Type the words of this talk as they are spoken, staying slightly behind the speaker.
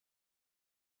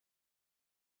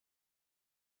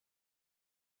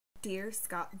Dear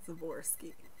Scott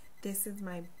Zaborski, this is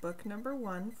my book number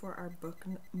 1 for our book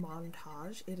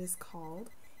montage. It is called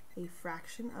A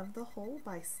Fraction of the Whole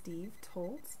by Steve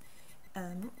Toltz.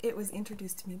 It was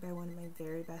introduced to me by one of my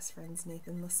very best friends,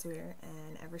 Nathan LeSueur,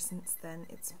 and ever since then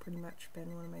it's pretty much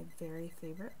been one of my very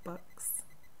favorite books.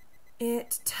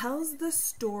 It tells the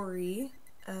story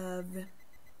of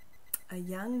a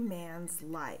young man's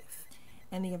life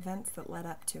and the events that led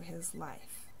up to his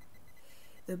life.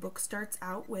 The book starts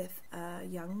out with a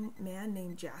young man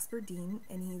named Jasper Dean,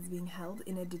 and he's being held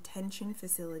in a detention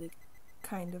facility,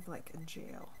 kind of like a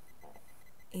jail,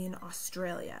 in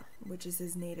Australia, which is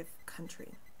his native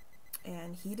country.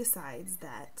 And he decides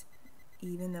that,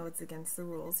 even though it's against the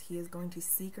rules, he is going to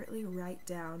secretly write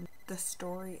down the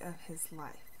story of his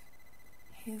life.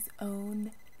 His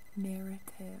own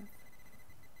narrative.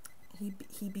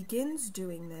 He begins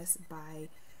doing this by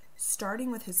starting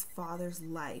with his father's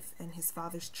life and his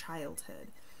father's childhood,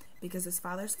 because his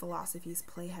father's philosophies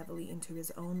play heavily into his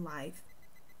own life,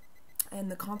 and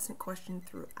the constant question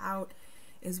throughout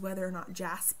is whether or not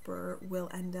Jasper will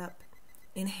end up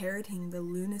inheriting the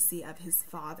lunacy of his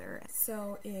father.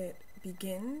 So it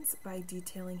begins by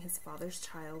detailing his father's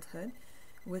childhood,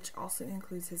 which also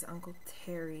includes his Uncle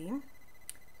Terry,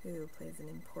 who plays an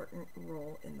important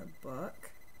role in the book,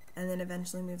 and then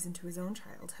eventually moves into his own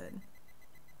childhood.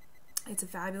 It's a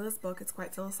fabulous book. It's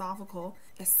quite philosophical,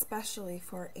 especially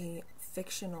for a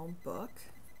fictional book,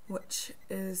 which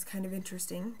is kind of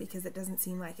interesting because it doesn't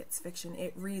seem like it's fiction.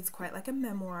 It reads quite like a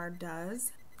memoir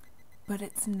does, but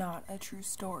it's not a true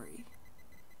story.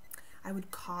 I would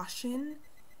caution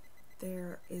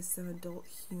there is some adult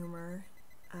humor,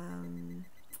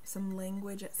 some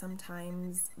language at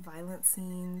sometimes, violent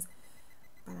scenes,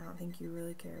 but I don't think you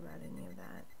really care about any of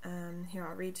that. Here,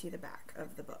 I'll read to you the back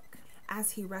of the book.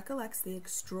 As he recollects the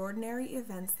extraordinary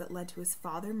events that led to his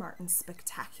father Martin's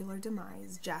spectacular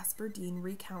demise, Jasper Dean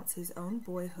recounts his own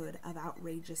boyhood of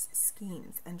outrageous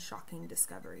schemes and shocking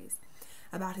discoveries.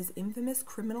 About his infamous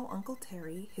criminal Uncle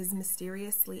Terry, his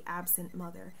mysteriously absent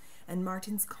mother, and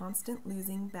Martin's constant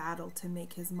losing battle to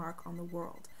make his mark on the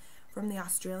world. From the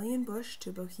Australian bush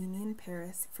to Bohemian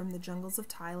Paris, from the jungles of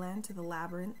Thailand to the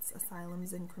labyrinths,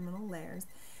 asylums, and criminal lairs,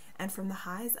 and from the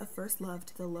highs of first love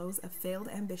to the lows of failed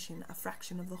ambition, A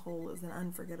Fraction of the Whole is an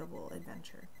unforgettable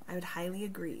adventure. I would highly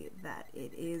agree that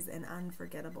it is an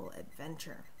unforgettable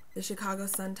adventure. The Chicago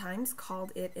Sun-Times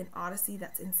called it an odyssey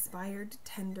that's inspired,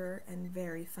 tender, and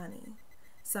very funny.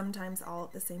 Sometimes all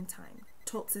at the same time.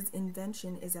 Toltz's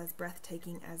invention is as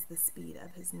breathtaking as the speed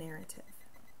of his narrative.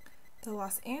 The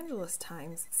Los Angeles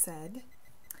Times said,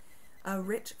 a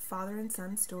rich father and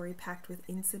son story packed with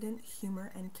incident,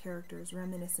 humor, and characters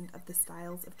reminiscent of the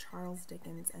styles of Charles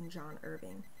Dickens and John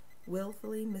Irving.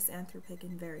 Willfully misanthropic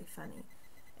and very funny.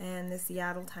 And the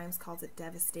Seattle Times calls it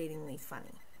devastatingly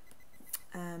funny.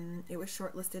 It was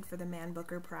shortlisted for the Man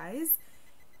Booker Prize,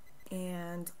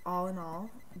 and all in all,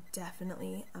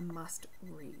 definitely a must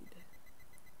read.